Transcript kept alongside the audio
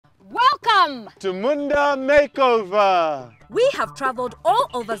Welcome to Munda Makeover. We have traveled all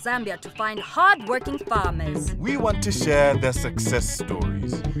over Zambia to find hard-working farmers. We want to share their success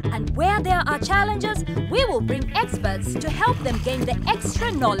stories. And where there are challenges, we will bring experts to help them gain the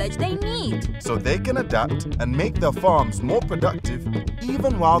extra knowledge they need. So they can adapt and make their farms more productive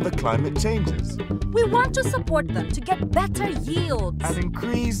even while the climate changes. We want to support them to get better yields. And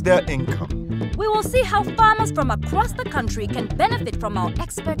increase their income. We will see how farmers from across the country can benefit from our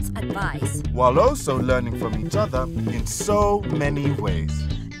experts' advice. While also learning from each other in so many ways.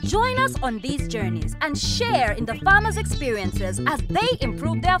 Join us on these journeys and share in the farmers' experiences as they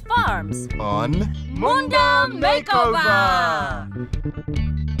improve their farms. On Munda Makeover!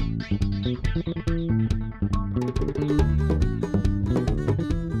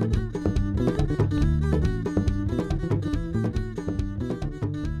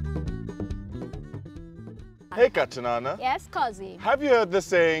 Hey Kachanana. Yes, Kozi. Have you heard the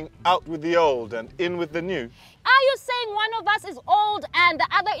saying, out with the old and in with the new? Are you saying one of us is old and the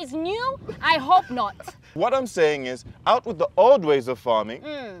other is new? I hope not. What I'm saying is, out with the old ways of farming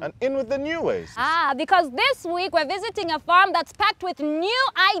and in with the new ways. Because this week we're visiting a farm that's packed with new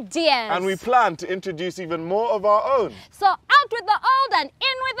ideas. And we plan to introduce even more of our own. So out with the old and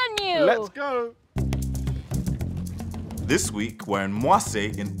in with the new. Let's go. This week, we're in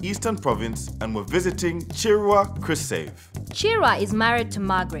Mwase in Eastern Province and we're visiting Chirwa Chrisave. Chirwa is married to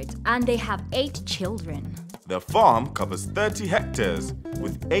Margaret and they have 8 children. Their farm covers 30 hectares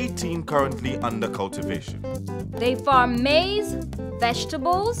with 18 currently under cultivation. They farm maize,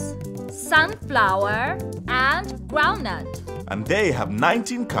 vegetables, sunflower and groundnut. And they have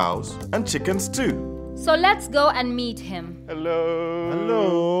 19 cows and chickens too. So let's go and meet him. Hello.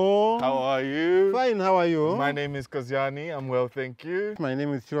 Hello. How are you? Fine, how are you? My name is Koziani. I'm well, thank you. My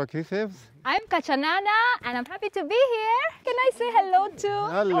name is Chirwa Chrisave. I'm Kachanana and I'm happy to be here. Can I say hello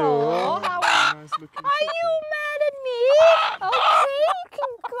to? Hello. Oh, how are you mad at me? Okay, you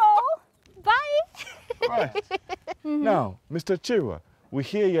can go. Bye. Right. Now, Mr. Chirwa, we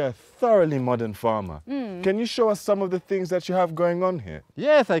hear you're a thoroughly modern farmer. Can you show us some of the things that you have going on here?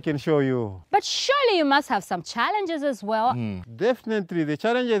 Yes, I can show you. But surely you must have some challenges as well. Definitely, the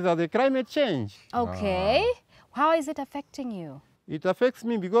challenges are the climate change. Okay. How is it affecting you? It affects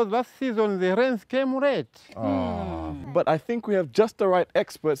me because last season the rains came late. But I think we have just the right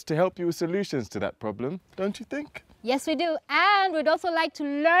experts to help you with solutions to that problem, don't you think? Yes, we do. And we'd also like to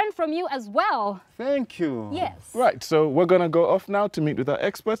learn from you as well. Thank you. Yes. Right, so we're going to go off now to meet with our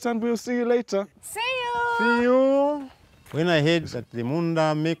experts and we'll see you later. See you. See you. When I heard that the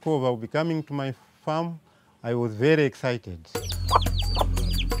Munda Makeover will be coming to my farm, I was very excited.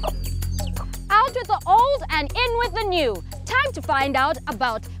 Out with the old and in with the new. Time to find out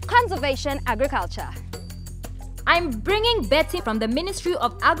about conservation agriculture. I'm bringing Betty from the Ministry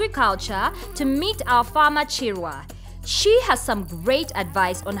of Agriculture to meet our farmer Chirwa. She has some great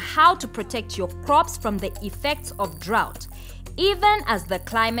advice on how to protect your crops from the effects of drought, even as the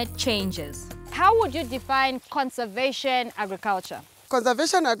climate changes. How would you define conservation agriculture?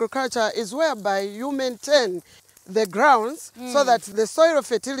 Conservation agriculture is whereby you maintain the grounds so that the soil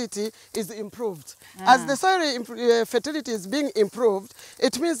fertility is improved. As the soil fertility is being improved,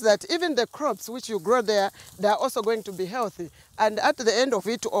 it means that even the crops which you grow there, they are also going to be healthy. And at the end of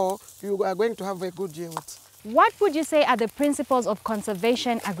it all, you are going to have a good yield. What would you say are the principles of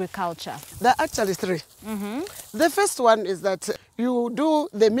conservation agriculture? There are actually 3. The first one is that you do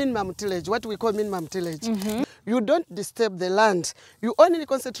the minimum tillage, what we call minimum tillage. You don't disturb the land. You only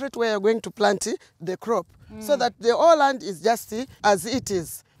concentrate where you're going to plant the crop so that the whole land is just as it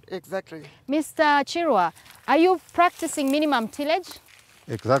is. Exactly. Mr. Chirwa, are you practicing minimum tillage?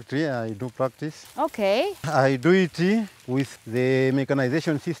 Exactly, I do practice. Okay. I do it with the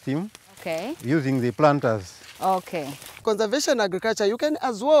mechanization system using the planters. Okay. Conservation agriculture, you can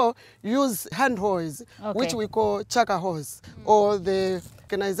as well use hand hoes, which we call chaka hoes, or the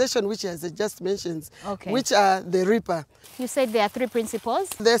mechanization which I just mentioned, which are the reaper. You said there are 3 principles.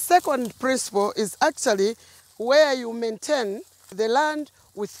 The second principle is actually where you maintain the land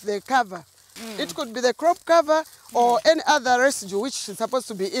with the cover. It could be the crop cover or any other residue which is supposed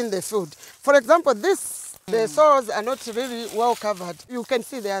to be in the field. For example, the soils are not really well covered. You can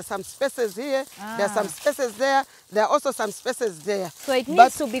see there are some spaces here, there are some spaces there, there are also some spaces there. So it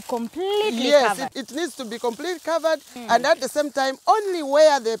needs to be completely covered. Yes, it needs to be completely covered, and at the same time, only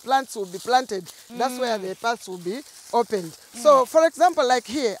where the plants will be planted, that's where the paths will be opened. So, for example, like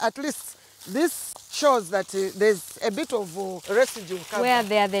here, at least this shows that there's a bit of residue cover. Where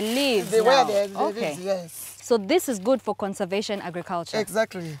there are the leaves Where there are the leaves, yes. So this is good for conservation agriculture.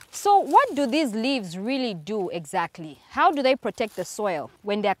 Exactly. So what do these leaves really do exactly? How do they protect the soil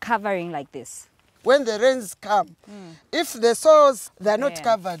when they're covering like this? When the rains come, if the soils they are not Yeah.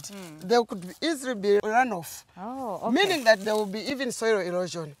 covered, there could easily be runoff. Oh, okay. Meaning that there will be even soil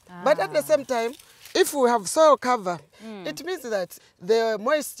erosion. But at the same time, if we have soil cover, it means that the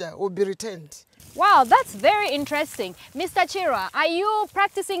moisture will be retained. Wow, that's very interesting. Mr. Chirwa, are you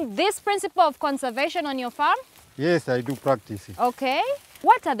practicing this principle of conservation on your farm? Yes, I do practice it. Okay.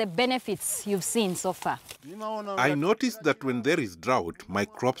 What are the benefits you've seen so far? I noticed that when there is drought, my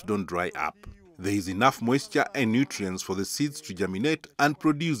crops don't dry up. There is enough moisture and nutrients for the seeds to germinate and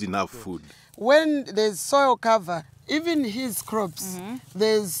produce enough food. When there's soil cover, even his crops,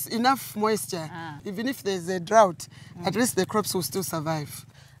 there's enough moisture. Even if there's a drought, at least the crops will still survive.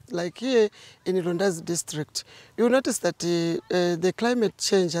 Like here in Irunda's district, you notice that the climate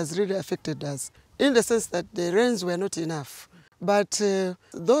change has really affected us in the sense that the rains were not enough. But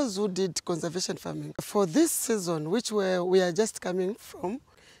those who did conservation farming, for this season, which we are just coming from,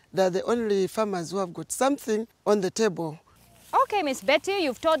 they're the only farmers who have got something on the table. Okay, Miss Betty,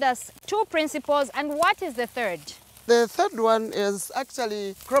 you've told us 2 principles, and what is the third? The third one is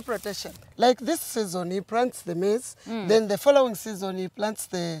actually crop rotation. Like this season, he plants the maize, then the following season, he plants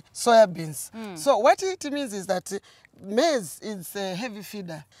the soybeans. So what it means is that maize is a heavy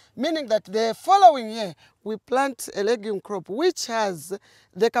feeder, meaning that the following year, we plant a legume crop which has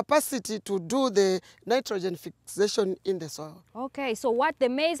the capacity to do the nitrogen fixation in the soil. Okay, so what the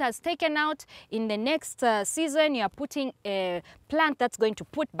maize has taken out, in the next season, you are putting a plant that's going to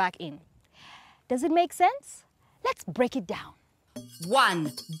put back in. Does it make sense? Let's break it down.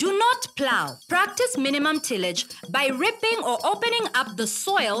 1. Do not plow. Practice minimum tillage by ripping or opening up the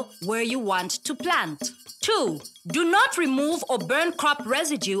soil where you want to plant. 2. Do not remove or burn crop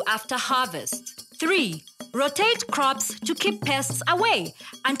residue after harvest. 3. Rotate crops to keep pests away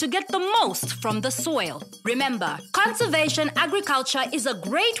and to get the most from the soil. Remember, conservation agriculture is a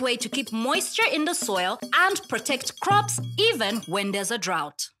great way to keep moisture in the soil and protect crops even when there's a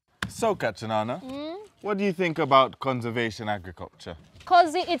drought. So, Kachanana, what do you think about conservation agriculture?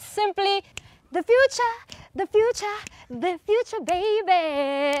 Because it's simply the future, the future, the future,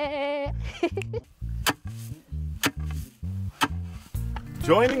 baby.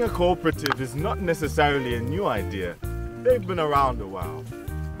 Joining a cooperative is not necessarily a new idea. They've been around a while.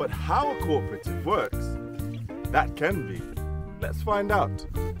 But how a cooperative works, that can be. Let's find out.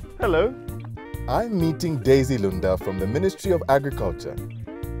 Hello. I'm meeting Daisy Lunda from the Ministry of Agriculture.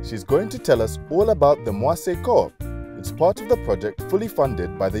 She's going to tell us all about the Mwase Co-op. It's part of the project fully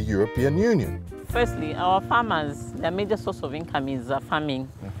funded by the European Union. Firstly, our farmers, their major source of income is farming.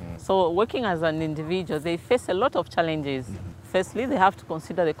 So working as an individual, they face a lot of challenges. Firstly, they have to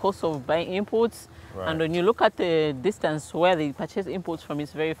consider the cost of buying inputs. Right. And when you look at the distance where they purchase inputs from,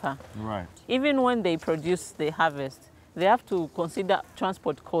 it's very far. Right. Even when they produce the harvest, they have to consider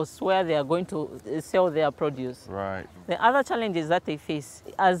transport costs where they are going to sell their produce. Right. The other challenges that they face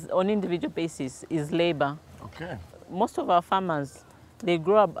as on individual basis is labor. Okay. Most of our farmers, they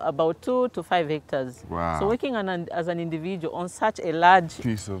grow up about 2 to 5 hectares. Wow. So working as an individual on such a large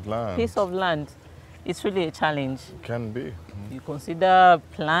Piece of land. it's really a challenge. Can be. You consider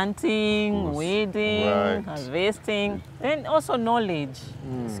planting, weeding, Right. harvesting, and also knowledge,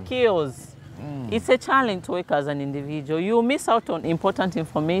 skills. It's a challenge to work as an individual. You miss out on important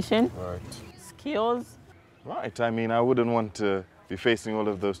information, Right. skills. Right. I mean, I wouldn't want to be facing all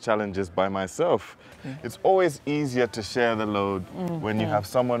of those challenges by myself. It's always easier to share the load when you have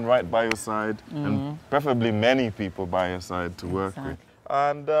someone right by your side and preferably many people by your side to work with.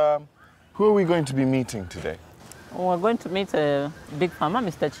 And who are we going to be meeting today? We're going to meet a big farmer,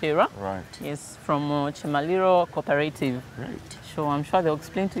 Mr. Chirwa. Right. Yes, from Chimaliro Cooperative. Great. So I'm sure they'll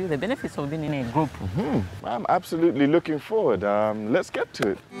explain to you the benefits of being in a group. I'm absolutely looking forward. Let's get to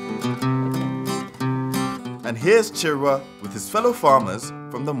it. And here's Chirwa with his fellow farmers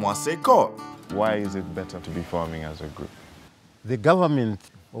from the Mwase Co-op. Why is it better to be farming as a group? The government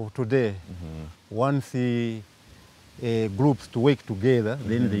of today wants the groups to work together,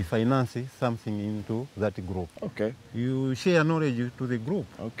 then they finance something into that group. Okay. You share knowledge to the group.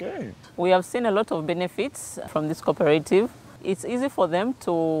 Okay. We have seen a lot of benefits from this cooperative. It's easy for them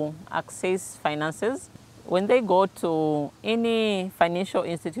to access finances. When they go to any financial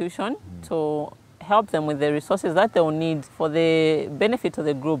institution to help them with the resources that they will need for the benefit of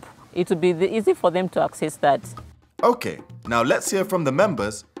the group, it will be easy for them to access that. Okay, now let's hear from the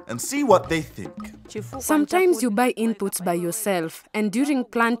members and see what they think. Sometimes you buy inputs by yourself, and during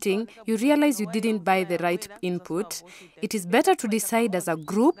planting, you realize you didn't buy the right input. It is better to decide as a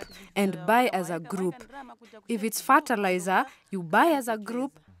group and buy as a group. If it's fertilizer, you buy as a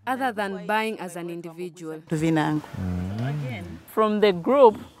group other than buying as an individual. From the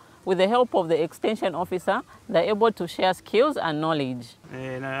group, with the help of the extension officer, they're able to share skills and knowledge.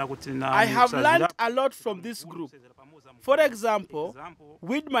 I have learned a lot from this group. For example,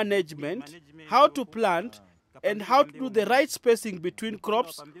 weed management, how to plant, and how to do the right spacing between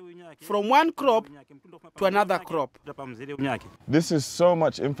crops from one crop to another crop. This is so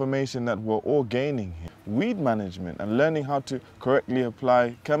much information that we're all gaining here. Weed management and learning how to correctly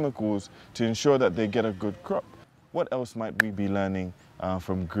apply chemicals to ensure that they get a good crop. What else might we be learning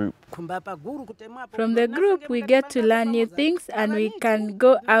from group? From the group, we get to learn new things and we can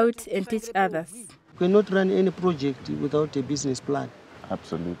go out and teach others. We cannot run any project without a business plan.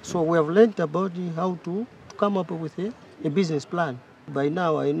 Absolutely. So we have learned about how to come up with a business plan. By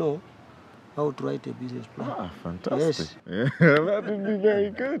now I know how to write a business plan. Ah, fantastic. Yes. Yeah, that would be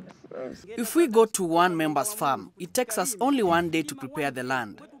very good. If we go to one member's farm, it takes us only one day to prepare the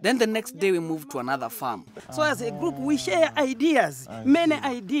land. Then the next day we move to another farm. So as a group, we share ideas, many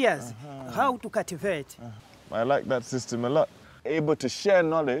ideas, how to cultivate. I like that system a lot. Able to share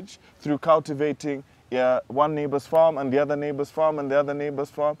knowledge through cultivating one neighbor's farm and the other neighbor's farm and the other neighbor's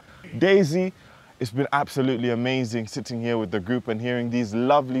farm. Daisy, it's been absolutely amazing sitting here with the group and hearing these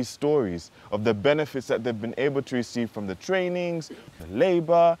lovely stories of the benefits that they've been able to receive from the trainings, the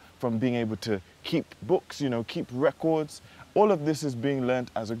labor, from being able to keep books, keep records. All of this is being learned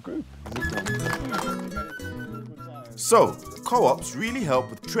as a group. So, co-ops really help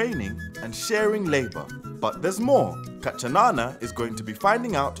with training and sharing labor. But there's more. Kachanana is going to be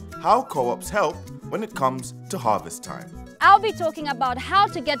finding out how co-ops help when it comes to harvest time. I'll be talking about how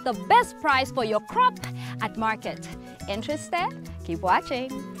to get the best price for your crop at market. Interested? Keep watching.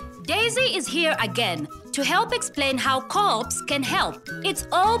 Daisy is here again to help explain how co-ops can help. It's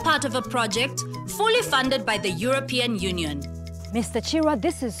all part of a project fully funded by the European Union. Mr. Chirwa,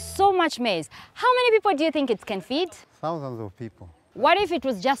 this is so much maize. How many people do you think it can feed? Thousands of people. What if it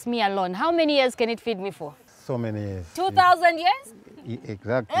was just me alone? How many years can it feed me for? So many years. 2,000 years?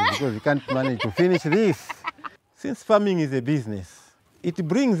 Exactly, because you can't manage to finish this. Since farming is a business, it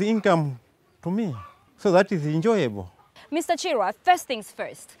brings income to me, so that is enjoyable. Mr. Chirwa, first things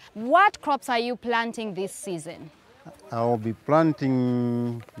first, what crops are you planting this season? I will be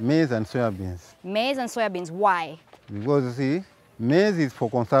planting maize and soybeans. Maize and soybeans, why? Because you see, maize is for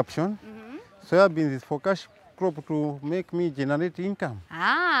consumption, soybeans is for cash crop to make me generate income.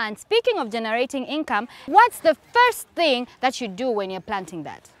 Ah, and speaking of generating income, what's the first thing that you do when you're planting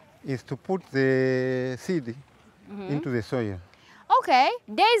that? Is to put the seed into the soil. Okay,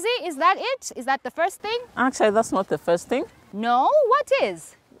 Daisy, is that it? Is that the first thing? Actually, that's not the first thing. No, what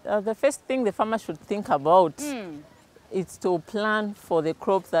is? The first thing the farmer should think about is to plan for the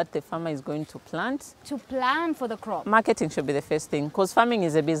crop that the farmer is going to plant. To plan for the crop? Marketing should be the first thing, because farming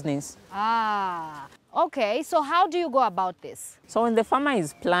is a business. Ah, okay. So how do you go about this? So when the farmer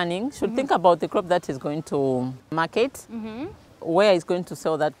is planning, should think about the crop that he's going to market, where he's going to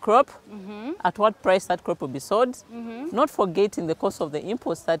sell that crop, at what price that crop will be sold, not forgetting the cost of the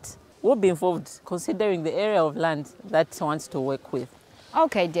inputs that will be involved, considering the area of land that he wants to work with.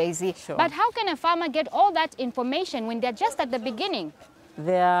 Okay, Daisy. Sure. But how can a farmer get all that information when they're just at the beginning?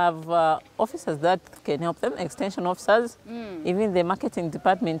 They have officers that can help them, extension officers, even the marketing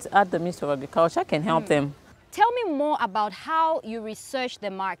departments at the Ministry of Agriculture can help them. Tell me more about how you research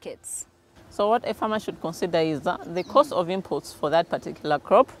the markets. So what a farmer should consider is the cost of inputs for that particular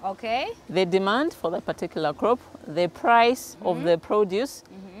crop, the demand for that particular crop, the price of the produce,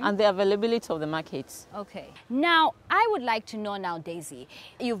 and the availability of the markets. Okay. Now, I would like to know now, Daisy,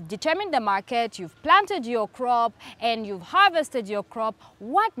 you've determined the market, you've planted your crop, and you've harvested your crop.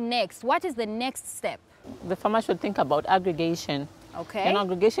 What next? What is the next step? The farmer should think about aggregation. Okay. And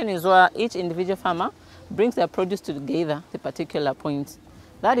aggregation is where each individual farmer brings their produce together at a particular point.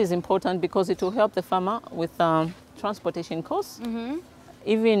 That is important because it will help the farmer with transportation costs,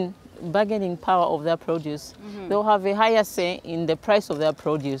 even bargaining power of their produce. They'll have a higher say in the price of their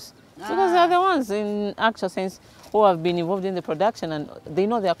produce. Because they're the ones, in actual sense, who have been involved in the production and they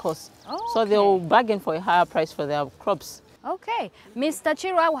know their costs. So they'll bargain for a higher price for their crops. Okay. Mr.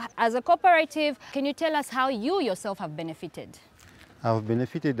 Chirwa, as a cooperative, can you tell us how you yourself have benefited? I've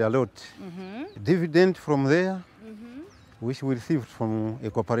benefited a lot. Dividend from there, which we received from a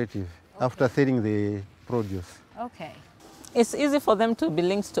cooperative after selling the produce. Okay. It's easy for them to be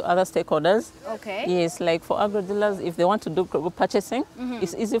linked to other stakeholders. Okay. Yes, like for agro dealers, if they want to do group purchasing,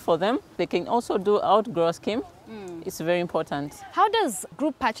 it's easy for them. They can also do outgrow scheme. It's very important. How does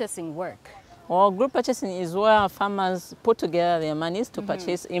group purchasing work? Well, group purchasing is where farmers put together their monies to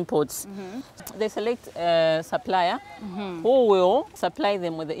purchase inputs. They select a supplier who will supply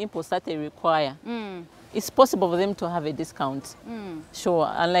them with the inputs that they require. It's possible for them to have a discount, sure,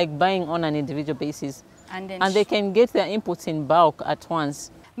 unlike buying on an individual basis. And they can get their inputs in bulk at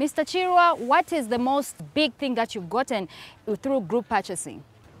once. Mr. Chirwa, what is the most big thing that you've gotten through group purchasing?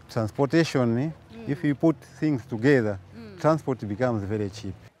 Transportation, if you put things together, transport becomes very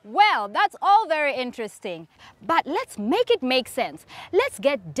cheap. Well, that's all very interesting, but let's make it make sense. Let's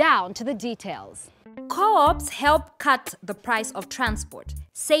get down to the details. Co-ops help cut the price of transport,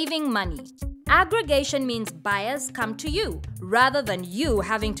 saving money. Aggregation means buyers come to you rather than you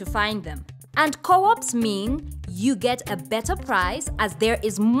having to find them. And co-ops mean you get a better price as there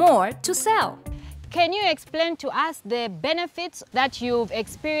is more to sell. Can you explain to us the benefits that you've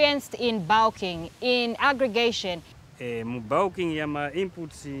experienced in bulking, in aggregation? Bulking yama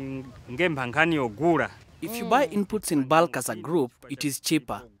inputs ngembangani ogura. If you buy inputs in bulk as a group, it is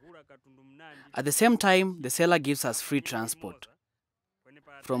cheaper. At the same time, the seller gives us free transport.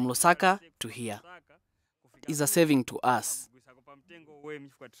 From Lusaka to here. It is a saving to us.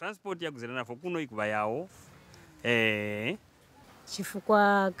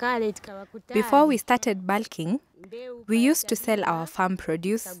 Before we started bulking, we used to sell our farm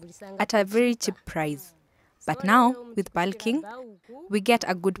produce at a very cheap price. But now, with bulking, we get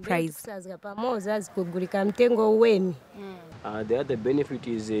a good price. The other benefit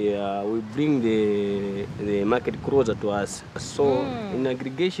is we bring the market closer to us. So in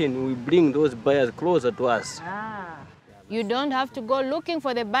aggregation, we bring those buyers closer to us. You don't have to go looking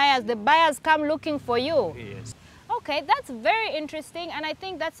for the buyers come looking for you. Yes. Okay, that's very interesting, and I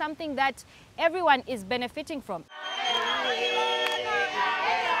think that's something that everyone is benefiting from.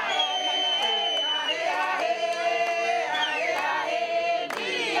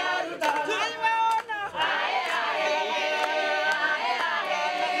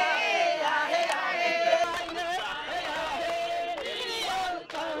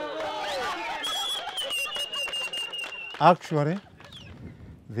 Actually,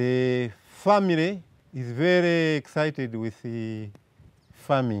 the family is very excited with the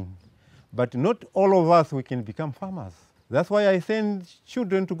farming, but not all of us we can become farmers. That's why I send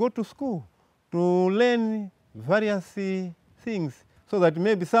children to go to school to learn various things, so that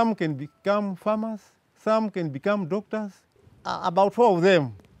maybe some can become farmers, some can become doctors. About 4 of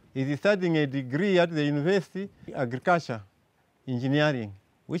them is studying a degree at the university, agriculture, engineering,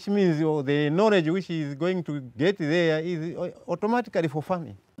 which means the knowledge which is going to get there is automatically for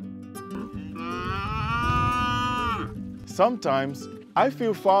farming. Sometimes I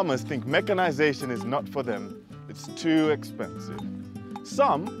feel farmers think mechanization is not for them. It's too expensive.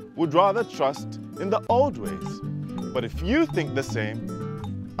 Some would rather trust in the old ways. But if you think the same,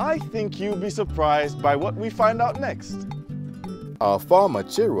 I think you'll be surprised by what we find out next. Our farmer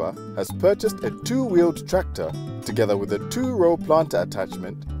Chirwa has purchased a 2-wheeled tractor together with a 2-row planter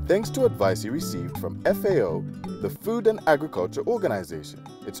attachment thanks to advice he received from FAO, the Food and Agriculture Organization.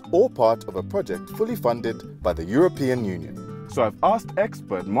 It's all part of a project fully funded by the European Union. So I've asked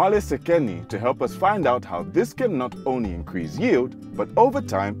expert Mwase to help us find out how this can not only increase yield, but over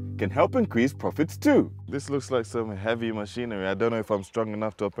time can help increase profits too. This looks like some heavy machinery. I don't know if I'm strong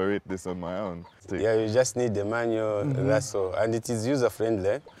enough to operate this on my own. Yeah, you just need the manual, that's all. And it is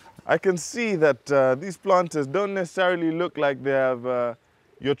user-friendly. I can see that these planters don't necessarily look like they have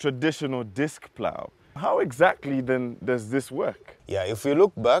your traditional disc plow. How exactly then does this work? Yeah, if we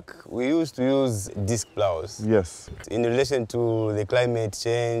look back, we used to use disc plows. Yes. In relation to the climate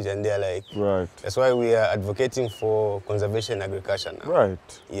change and they're like. Right. That's why we are advocating for conservation agriculture now.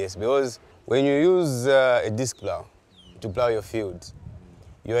 Right. Yes, because when you use a disc plow to plow your fields,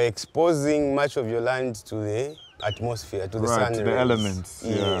 you are exposing much of your land to the atmosphere, to the sun rays. To the elements.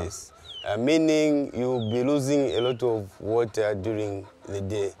 Yes. Meaning you'll be losing a lot of water during the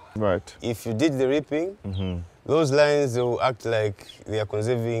day. Right. If you did the reaping, those lines will act like they are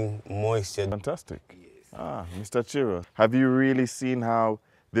conserving moisture. Fantastic. Yes. Mr. Chirwa, have you really seen how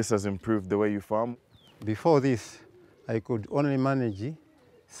this has improved the way you farm? Before this, I could only manage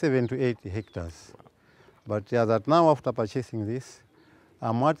 7 to 8 hectares. But that now, after purchasing this,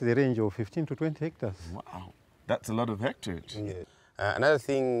 I'm at the range of 15 to 20 hectares. Wow, that's a lot of hectares. Yeah. Another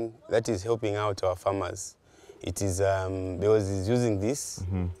thing that is helping out our farmers, it is because he's using this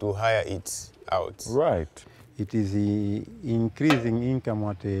to hire it out. Right. It is increasing income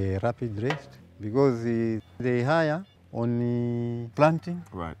at a rapid rate because they hire on planting,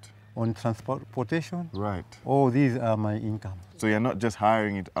 right, on transportation. Right. All these are my income. So you're not just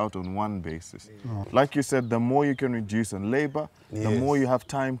hiring it out on one basis. No. Like you said, the more you can reduce on labor, the more you have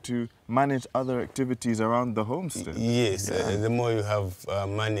time to manage other activities around the homestead. Yes, the more you have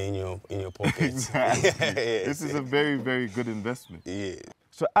money in your pockets. Exactly. Yes. This is a very, very good investment. Yeah.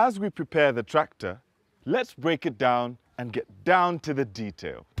 So as we prepare the tractor, let's break it down and get down to the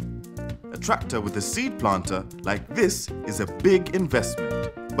detail. A tractor with a seed planter like this is a big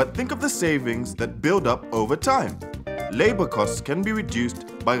investment. But think of the savings that build up over time. Labor costs can be reduced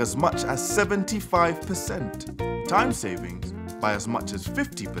by as much as 75%. Time savings by as much as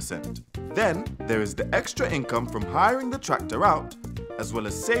 50%. Then there is the extra income from hiring the tractor out, as well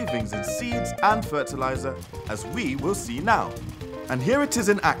as savings in seeds and fertilizer, as we will see now. And here it is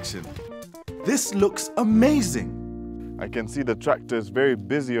in action. This looks amazing. I can see the tractor is very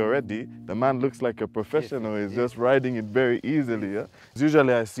busy already. The man looks like a professional. He's just riding it very easily. Yeah?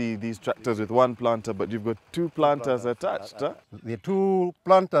 Usually I see these tractors with one planter, but you've got two planters attached. Huh? The two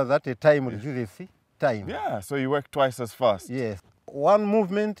planters at a time reduces time. Yeah, so you work twice as fast. Yes. One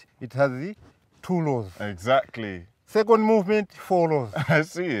movement, it has the 2 rows. Exactly. Second movement, 4 rows. I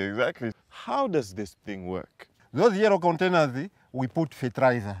see, exactly. How does this thing work? Those yellow containers, we put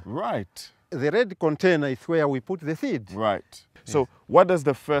fertilizer. Right. The red container is where we put the seed. Right. So what does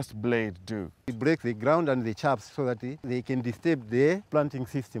the first blade do? It breaks the ground and the chaps so that they can disturb the planting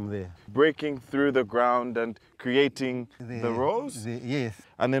system there. Breaking through the ground and creating the rows? Yes.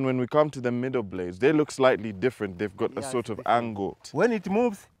 And then when we come to the middle blades, they look slightly different. They've got a sort of angle. When it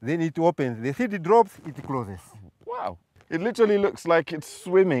moves, then it opens. The seed drops, it closes. Wow. It literally looks like it's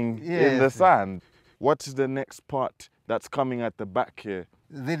swimming in the sand. What's the next part that's coming at the back here?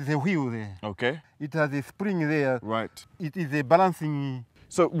 There is a wheel there. Okay. It has a spring there. Right. It is a balancing.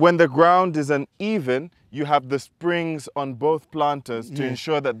 So when the ground is uneven, you have the springs on both planters to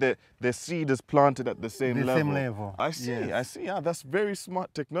ensure that the seed is planted at the same level. I see, I see. Yeah, that's very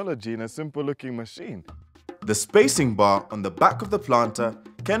smart technology in a simple looking machine. The spacing bar on the back of the planter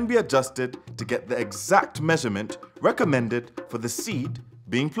can be adjusted to get the exact measurement recommended for the seed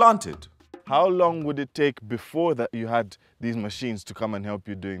being planted. How long would it take before that you had these machines to come and help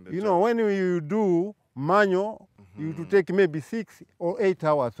you doing this? You know, when you do manual, it would take maybe 6 or 8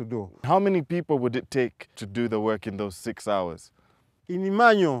 hours to do. How many people would it take to do the work in those 6 hours? In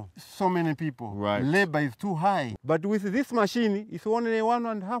manual, so many people. Right. Labor is too high. But with this machine, it's only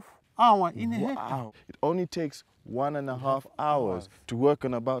 1.5 hours in a hectare. Wow. It only takes 1.5 hours to work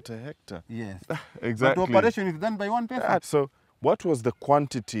on about a hectare. Yes. Exactly. But the operation is done by one person. So what was the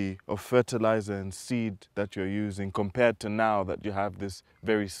quantity of fertilizer and seed that you're using compared to now that you have this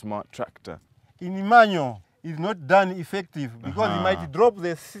very smart tractor? In manual, it's not done effective because you might drop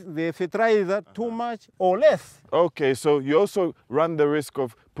the fertilizer too much or less. Okay, so you also run the risk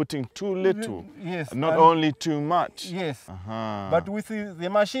of putting too little, not only too much. Yes, but with the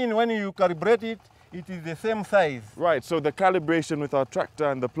machine, when you calibrate it, it is the same size. Right, so the calibration with our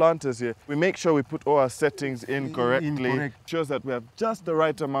tractor and the planters here, we make sure we put all our settings in correctly. Shows that we have just the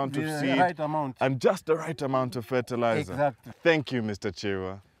right amount of seed and just the right amount of fertilizer. Exactly. Thank you, Mr.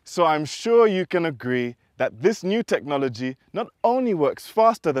 Chirwa. So I'm sure you can agree that this new technology not only works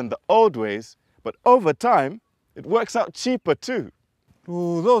faster than the old ways, but over time, it works out cheaper too.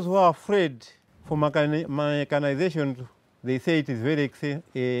 To those who are afraid for mechanization, they say it is very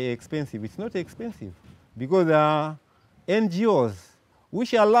expensive. It's not expensive because there are NGOs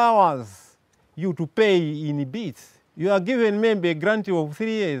which allow you to pay in bits. You are given maybe a grant of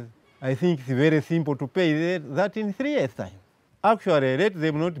 3 years. I think it's very simple to pay that in 3 years' time. Actually, let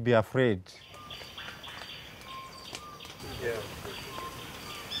them not be afraid.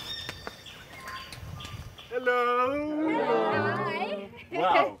 Hello. Hi.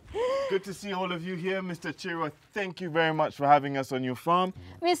 Wow. Good to see all of you here. Mr. Chirwa, thank you very much for having us on your farm.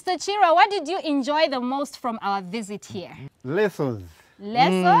 Mr. Chirwa, what did you enjoy the most from our visit here? Lessons.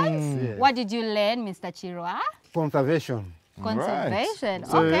 Lessons? Yes. What did you learn, Mr. Chirwa? Conservation. Conservation, right.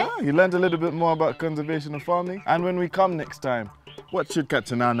 So, okay. Yeah, you learned a little bit more about conservation of farming. And when we come next time, what should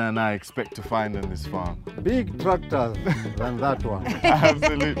Kachanana and I expect to find on this farm? Big tractors than that one.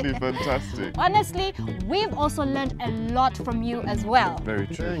 Absolutely fantastic. Honestly, we've also learned a lot from you as well. Very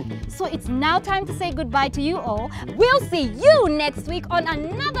true. So it's now time to say goodbye to you all. We'll see you next week on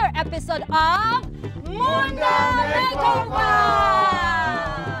another episode of Munda Makeover!